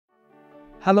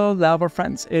Hello Laravel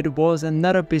friends, it was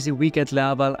another busy week at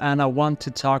Laravel and I want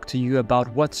to talk to you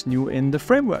about what's new in the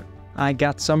framework. I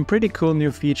got some pretty cool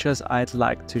new features I'd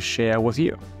like to share with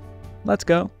you. Let's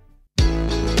go!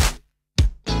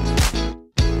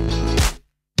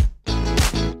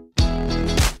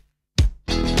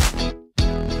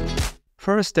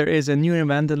 First, there is a new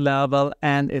event in Laravel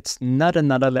and it's not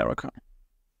another Laravel.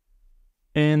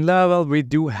 In Laravel, we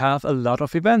do have a lot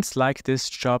of events like this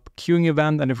JobQueuing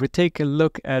event, and if we take a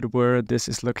look at where this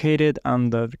is located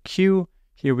under the queue,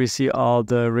 here we see all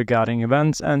the regarding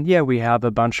events, and yeah, we have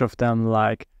a bunch of them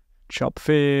like job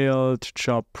failed,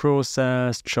 job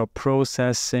processed, job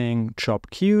processing, job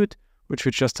queued, which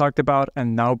we just talked about,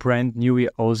 and now brand new we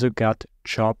also got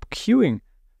job queuing.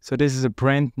 So this is a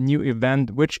brand new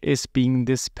event which is being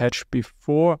dispatched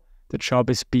before the job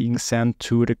is being sent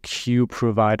to the queue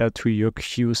provider, to your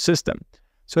queue system.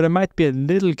 So there might be a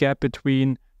little gap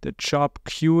between the job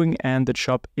queuing and the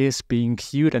job is being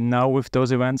queued. And now with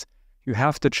those events, you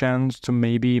have the chance to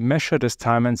maybe measure this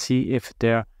time and see if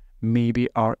there maybe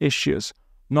are issues.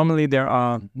 Normally there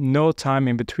are no time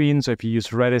in between. So if you use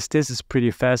Redis, this is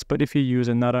pretty fast. But if you use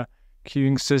another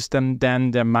queuing system,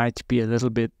 then there might be a little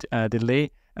bit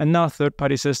delay. And now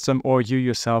third-party system or you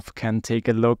yourself can take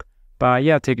a look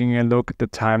by taking a look at the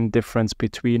time difference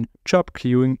between job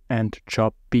queuing and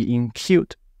job being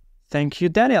queued. Thank you,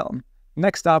 Daniel.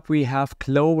 Next up, we have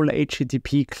global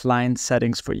HTTP client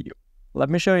settings for you. Let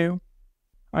me show you.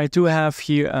 I do have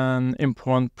here an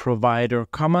import provider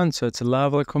command. So it's a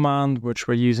Laravel command, which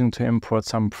we're using to import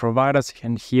some providers.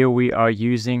 And here we are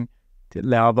using the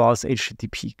Laravel's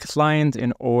HTTP client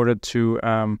in order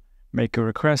to make a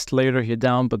request later here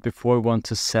down. But before we want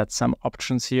to set some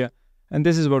options here. And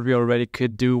this is what we already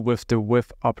could do with the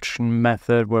with option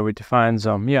method, where we define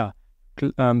some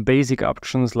basic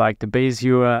options like the base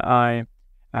URI,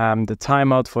 the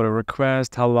timeout for the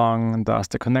request, how long does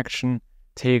the connection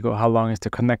take or how long is the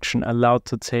connection allowed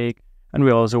to take. And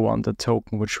we also want the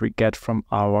token which we get from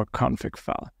our config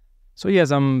file. So yeah,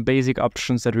 some basic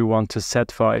options that we want to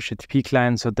set for our HTTP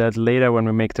client so that later when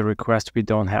we make the request, we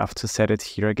don't have to set it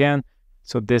here again.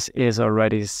 So this is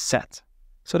already set.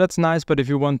 So that's nice, but if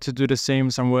you want to do the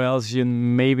same somewhere else, you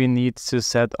maybe need to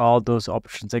set all those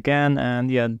options again.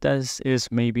 And yeah, this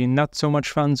is maybe not so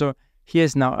much fun. So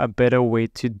here's now a better way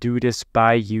to do this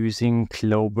by using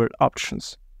global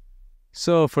options.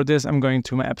 So for this, I'm going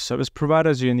to my app service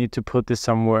provider. So you need to put this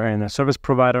somewhere in a service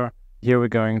provider. Here we're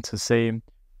going to say,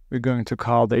 we're going to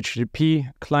call the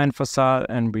HTTP client facade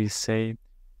and we say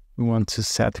we want to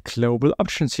set global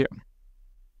options here.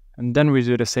 And then we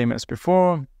do the same as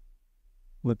before.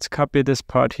 Let's copy this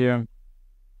part here.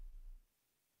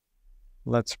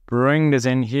 Let's bring this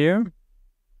in here.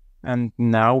 And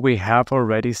now we have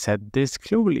already set this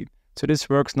globally. So this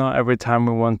works now every time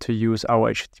we want to use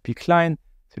our HTTP client.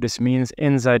 So this means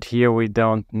inside here, we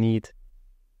don't need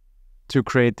to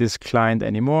create this client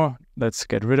anymore. Let's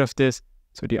get rid of this.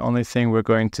 So the only thing we're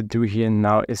going to do here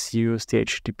now is use the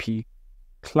HTTP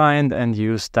client and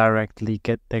use directly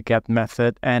get the get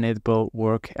method, and it will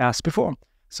work as before.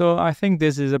 So I think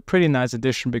this is a pretty nice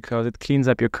addition because it cleans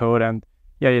up your code, and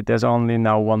yeah, there's only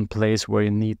now one place where you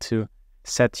need to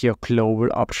set your global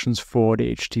options for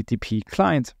the HTTP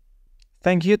client.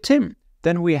 Thank you, Tim.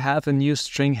 Then we have a new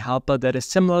string helper that is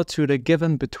similar to the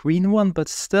given between one, but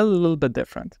still a little bit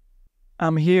different.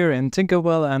 I'm here in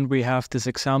Tinkerbell and we have this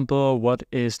example, what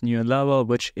is new in Laravel,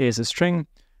 which is a string.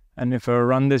 And if I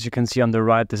run this, you can see on the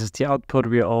right, this is the output.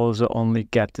 We also only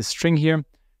get the string here.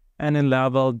 And in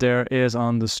Laravel, there is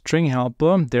on the string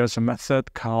helper, there's a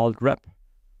method called wrap,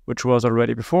 which was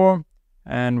already before.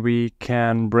 And we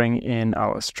can bring in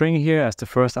our string here as the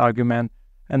first argument.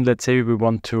 And let's say we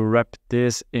want to wrap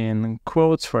this in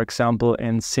quotes, for example,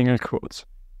 in single quotes.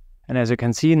 And as you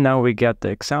can see, now we get the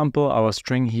example, our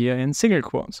string here in single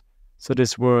quotes. So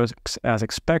this works as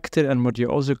expected. And what you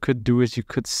also could do is you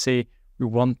could say we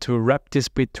want to wrap this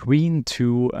between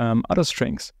two other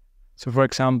strings. So for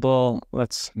example,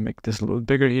 let's make this a little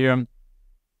bigger here.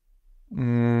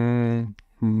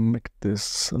 Make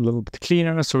this a little bit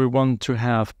cleaner. So we want to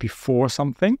have before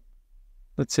something.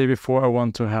 Let's say before I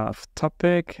want to have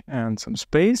topic and some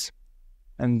space.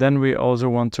 And then we also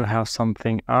want to have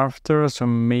something after. So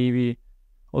maybe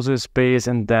also a space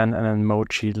and then an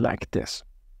emoji like this.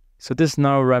 So this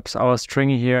now wraps our string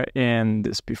here in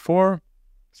this before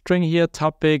string here,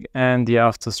 topic, and the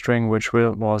after string, which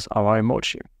was our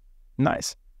emoji.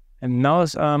 Nice. And now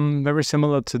it's very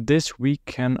similar to this, we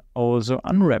can also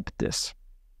unwrap this.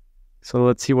 So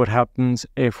let's see what happens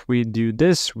if we do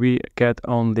this. We get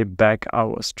only back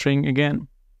our string again.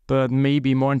 But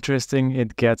maybe more interesting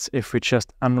it gets if we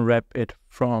just unwrap it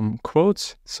from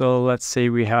quotes. So let's say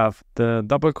we have the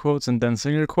double quotes and then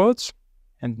single quotes.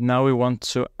 And now we want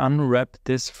to unwrap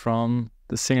this from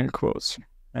the single quotes.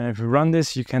 And if we run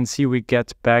this, you can see we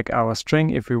get back our string.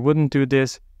 If we wouldn't do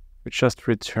this, we just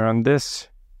return this.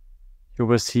 You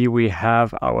will see we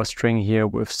have our string here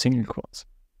with single quotes.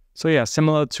 So yeah,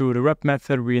 similar to the wrap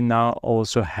method, we now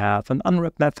also have an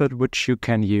unwrap method, which you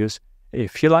can use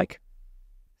if you like.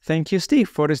 Thank you, Steve,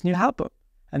 for this new helper.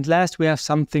 And last, we have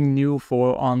something new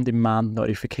for on-demand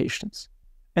notifications.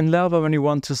 In Laravel, when you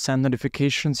want to send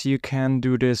notifications, you can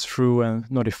do this through a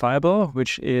notifiable,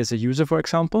 which is a user, for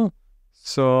example.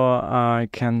 So I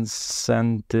can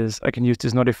send this, I can use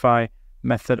this notify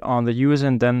method on the user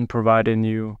and then provide a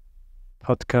new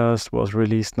podcast was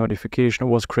released notification,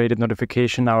 was created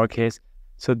notification in our case.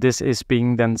 So this is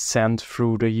being then sent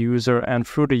through the user, and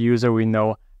through the user we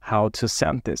know how to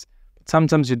send this. But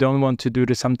sometimes you don't want to do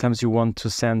this, sometimes you want to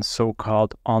send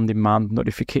so-called on-demand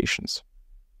notifications,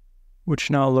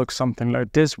 which now looks something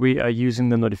like this. We are using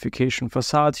the notification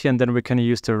facade here, and then we can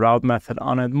use the route method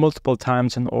on it multiple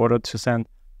times in order to send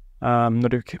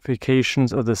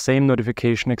notifications, or the same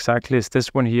notification exactly as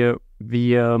this one here,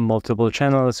 via multiple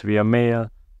channels, via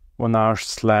mail, Vonage,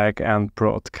 Slack, and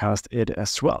broadcast it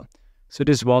as well. So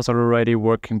this was already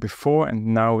working before, and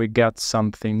now we got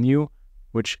something new,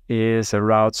 which is a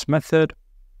routes method,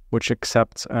 which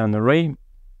accepts an array.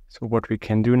 So what we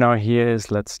can do now here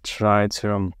is, let's try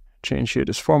to change here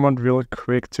this format real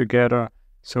quick together.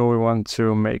 So we want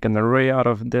to make an array out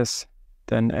of this,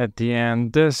 then at the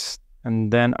end this,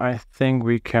 and then I think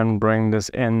we can bring this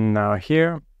in now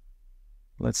here.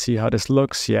 Let's see how this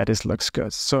looks. Yeah, this looks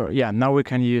good. So yeah, now we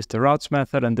can use the routes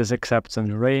method, and this accepts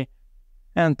an array.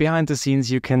 And behind the scenes,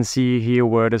 you can see here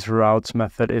where this routes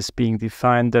method is being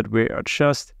defined, that we are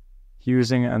just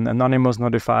using an anonymous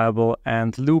notifiable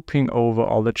and looping over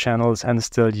all the channels and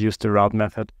still use the route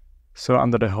method. So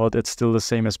under the hood, it's still the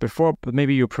same as before, but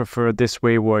maybe you prefer this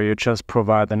way where you just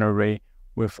provide an array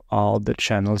with all the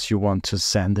channels you want to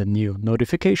send a new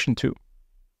notification to.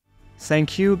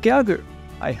 Thank you, Gerger.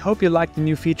 I hope you liked the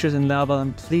new features in Laravel,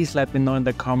 and please let me know in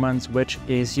the comments which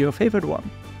is your favorite one.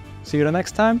 See you the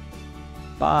next time.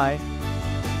 Bye.